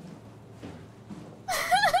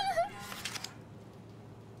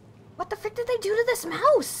 What the frick did they do to this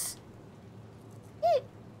mouse?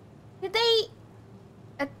 Did they...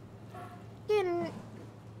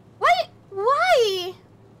 What? Why?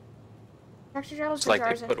 It's like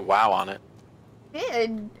they put WoW on it. They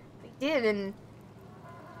did, and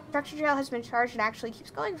Structure Jail has been charged and actually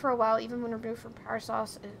keeps going for a while, even when removed from Power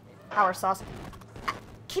Sauce.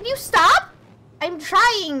 Can you stop? I'm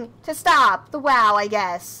trying to stop the WoW, I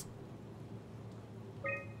guess.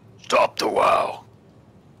 Stop the WoW.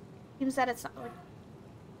 Seems that it's not like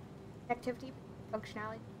activity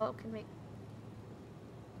functionality. Oh, can make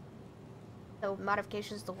so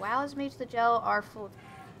modifications the WoW has made to the gel are full of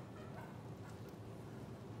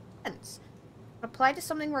sense. Applied to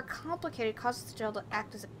something more complicated causes the gel to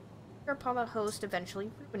act as a upon the host,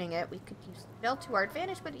 eventually ruining it. We could use the gel to our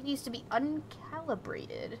advantage, but it needs to be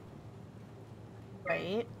uncalibrated.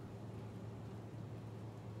 Right?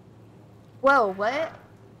 Whoa, what?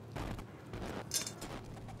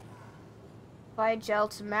 Applied gel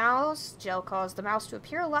to mouse. Gel caused the mouse to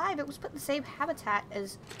appear alive. It was put in the same habitat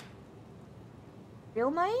as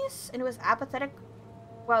real mice, and it was apathetic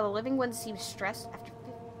while the living one seemed stressed. After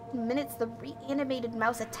 15 minutes, the reanimated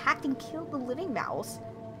mouse attacked and killed the living mouse.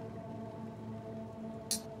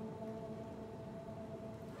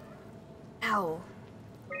 Ow.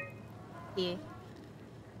 Yeah.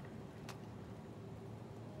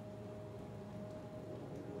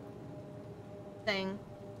 Thing.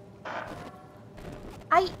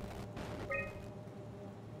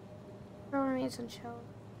 Control remains on gel.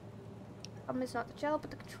 The problem is not the gel, but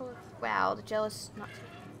the controller. Wow, the gel is not.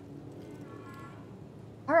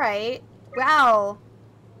 Alright. Wow.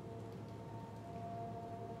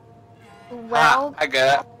 Well. I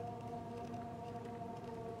got it.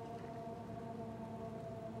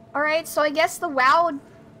 Alright, so I guess the WoW.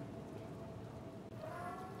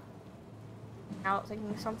 Out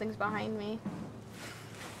thinking something's behind me.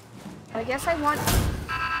 I guess I want.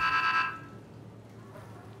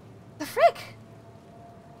 The frick?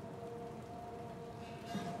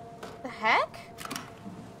 The heck?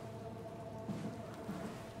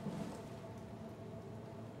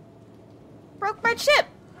 Broke my chip!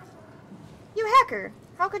 You hacker!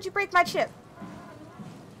 How could you break my chip?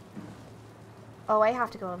 Oh, I have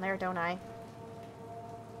to go in there, don't I?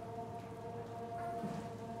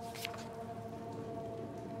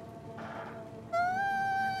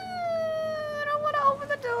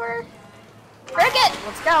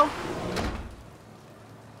 Let's go.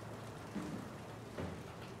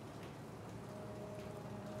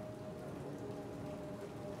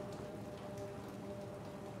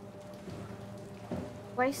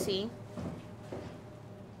 What do I see?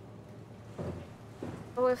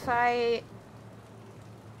 Oh, if I...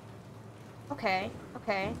 Okay,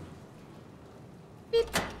 okay. Beep.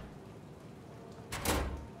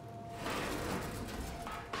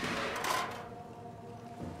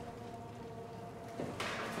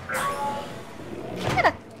 I'm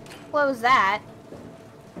gonna close that.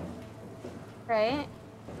 Right.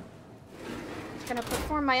 Just gonna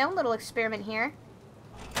perform my own little experiment here.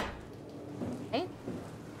 Okay.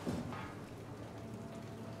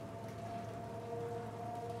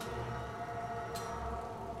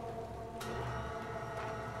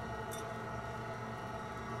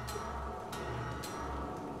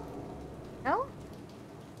 No?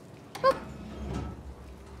 Boop.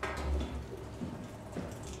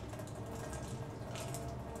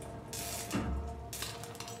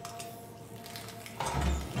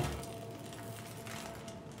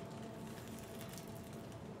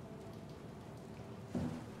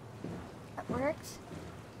 That worked.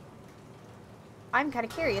 I'm kind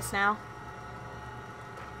of curious now.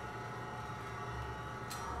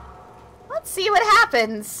 Let's see what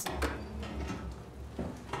happens.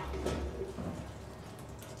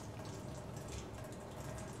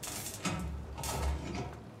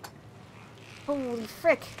 Holy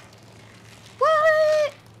frick.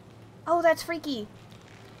 What? Oh, that's freaky.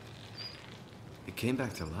 It came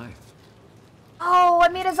back to life. Oh, I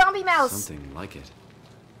made a zombie mouse. Something like it.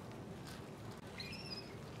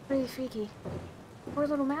 Really freaky. Poor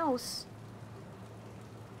little mouse.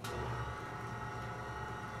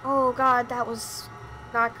 Oh god, that was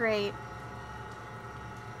not great.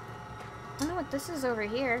 I don't know what this is over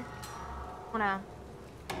here. I wanna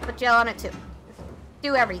put gel on it too.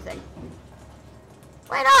 Do everything.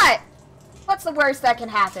 Why not? What's the worst that can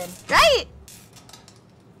happen, right?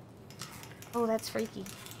 Oh, that's freaky.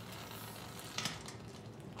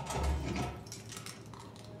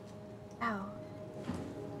 Ow.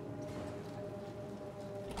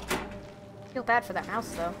 Feel bad for that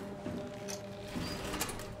mouse though.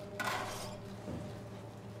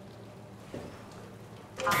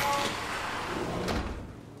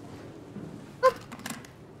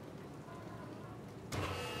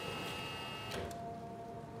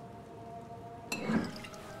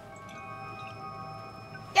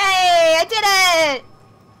 I did it!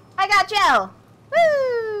 I got gel!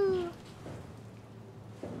 Woo!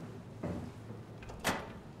 Can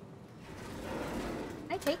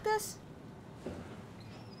I take this?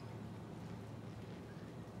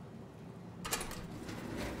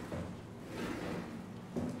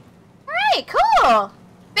 Alright, cool!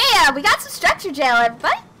 Bam! We got some structure gel,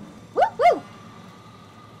 everybody! Woo woo!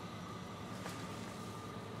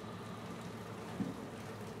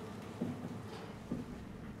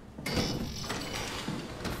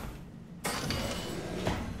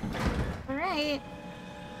 Alright.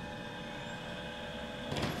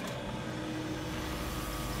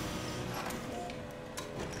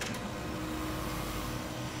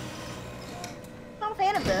 Not a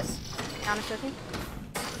fan of this. Honest with me.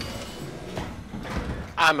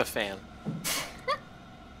 I'm a fan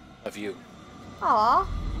of you. Aww.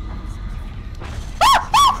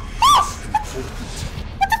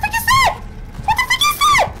 What the frick is that? What the frick is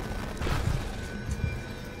that?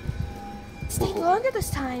 It stayed longer this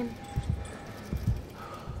time.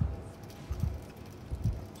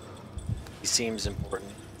 He seems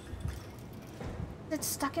important. It's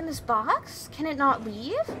stuck in this box? Can it not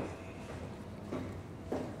leave?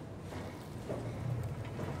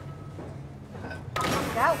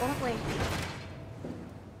 Find out, won't we?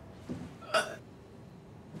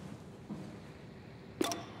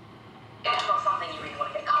 It's not something you really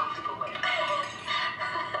want to get comfortable with.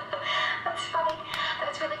 That's funny.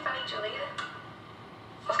 That's really funny, Julia.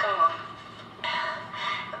 What's going on?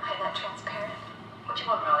 Am I that transparent? What do you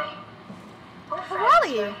want, Raleigh? We're friends,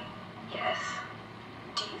 Raleigh? right? Yes.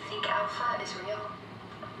 Do you think Alpha is real?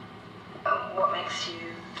 What makes you...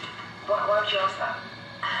 Why would you ask that?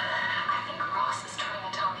 I think Ross is trying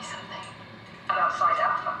to tell me something. About Site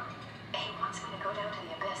Alpha? He wants me to go down to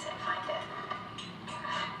the abyss and find it.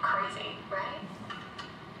 Crazy, right?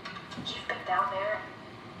 You've been down there.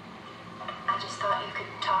 I just thought you could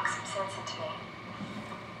talk some sense into me.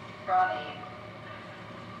 Ronnie,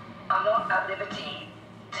 I'm not at liberty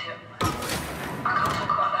to... I can't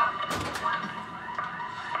talk about that.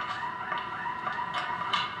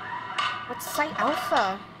 What's Site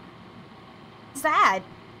Alpha? What's that?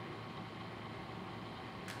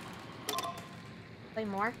 Play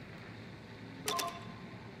more?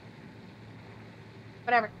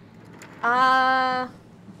 Whatever.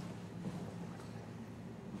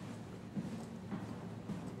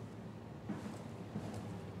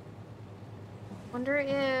 Wonder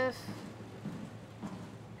if...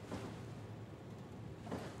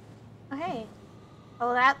 Oh, hey.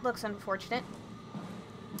 Oh, that looks unfortunate.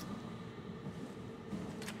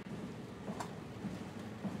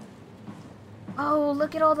 Oh,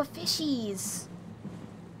 look at all the fishies.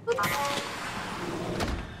 Oops.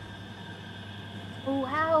 Oh,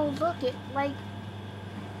 wow, look it, like...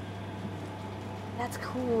 That's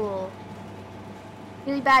cool.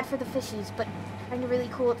 Really bad for the fishies, but kind of really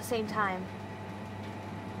cool at the same time.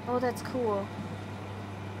 Oh, that's cool.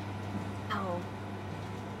 Oh.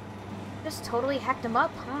 Just totally hacked them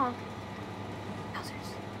up, huh?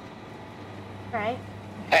 Wowzers. Right.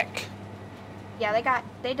 Heck. Yeah,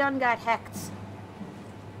 they done got hacked.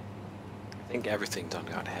 I think everything done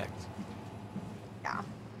got hacked. Yeah.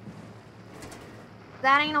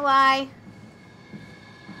 That ain't a lie.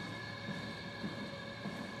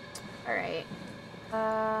 Alright.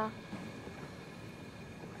 Ha!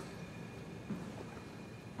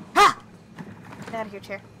 Get out of here,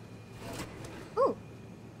 chair. Ooh.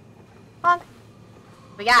 Honk.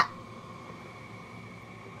 We got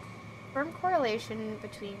firm correlation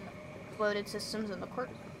between loaded systems and the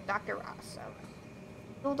corpse of Dr. Ross. So,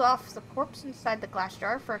 pulled off the corpse inside the glass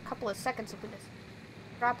jar for a couple of seconds of witness.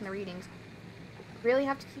 Drop in the readings. Really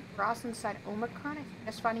have to keep Ross inside Omicron. I think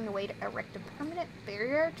just finding a way to erect a permanent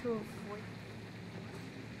barrier to avoid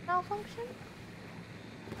malfunction.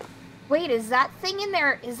 Wait, is that thing in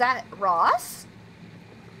there? Is that Ross?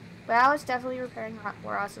 Well, it's definitely repairing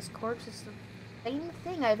Ross's corpse. It's the same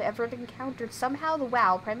thing I've ever encountered. Somehow the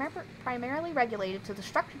WoW, primarily regulated to the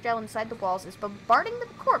structure gel inside the walls, is bombarding the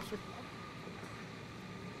corpse with...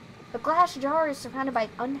 The glass jar is surrounded by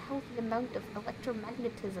an unhealthy amount of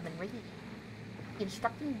electromagnetism and radiation. The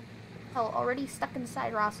instructing gel already stuck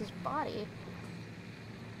inside Ross's body.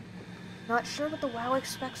 Not sure what the WoW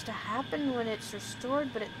expects to happen when it's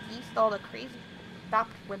restored, but at least all the crazy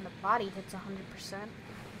stopped when the body hits 100%.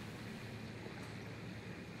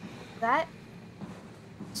 That...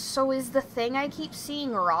 So is the thing I keep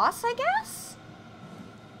seeing Ross, I guess?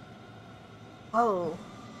 Oh.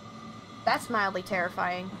 That's mildly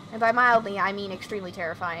terrifying. And by mildly, I mean extremely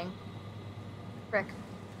terrifying. Frick.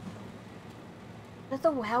 What did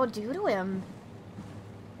the WoW do to him?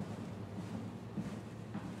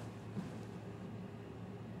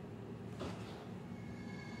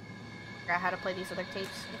 Figure out how to play these other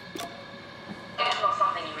tapes. It's not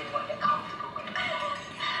something you really want to get comfortable with.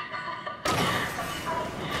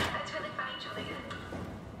 It's really funny, Julia.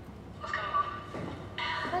 What's going on?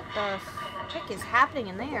 What the frick is happening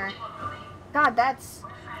in there? God, that's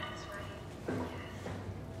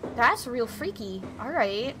real freaky.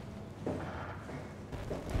 Alright.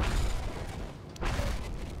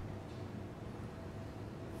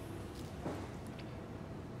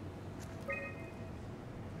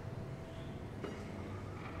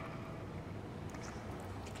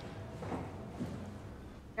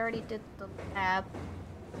 I already did the lab.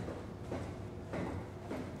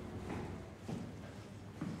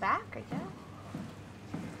 Back, I guess.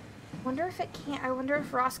 Wonder if it can't. I wonder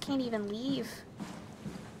if Ross can't even leave.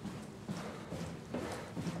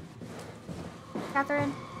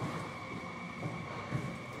 Catherine?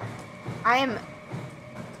 I am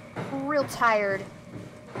real tired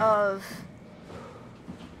of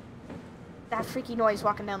that freaky noise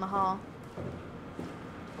walking down the hall.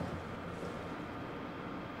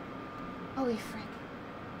 Holy frick.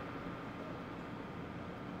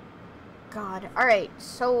 God. Alright,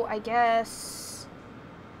 so I guess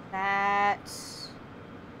that...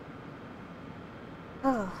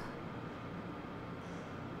 Oh.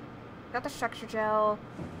 Got the structure gel.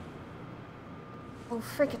 Oh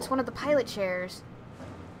frick, it's one of the pilot chairs.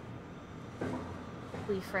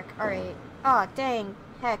 Holy frick. Alright. Aw, dang.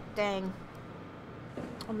 Heck, dang.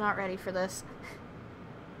 I'm not ready for this.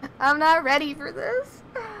 I'm not ready for this.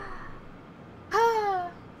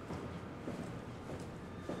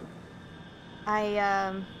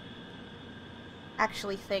 I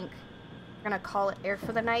actually think we're gonna call it air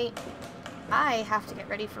for the night. I have to get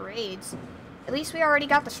ready for raids. At least we already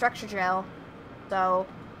got the structure gel, so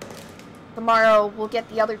tomorrow we'll get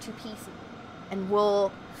the other two pieces and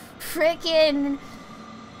we'll frickin'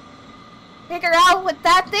 figure out what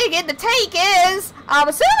that thing in the tank is. I'm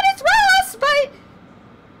assuming it's Ross, but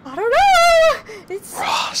I don't know. It's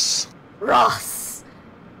Ross.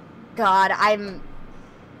 God,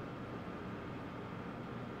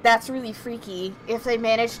 that's really freaky. If they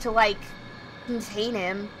manage to, like, contain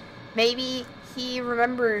him, maybe he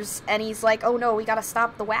remembers and he's like, oh no, we gotta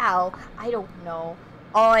stop the WoW. I don't know.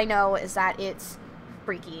 All I know is that it's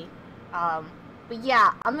freaky. But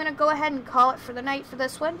yeah, I'm gonna go ahead and call it for the night for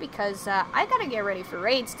this one because I gotta get ready for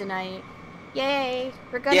raids tonight. Yay!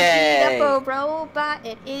 We're gonna beat up a robot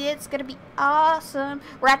and it's gonna be awesome.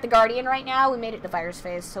 We're at the Guardian right now. We made it to virus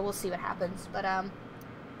phase, so we'll see what happens. But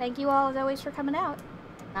thank you all as always for coming out.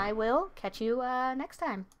 I will catch you next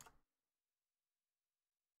time.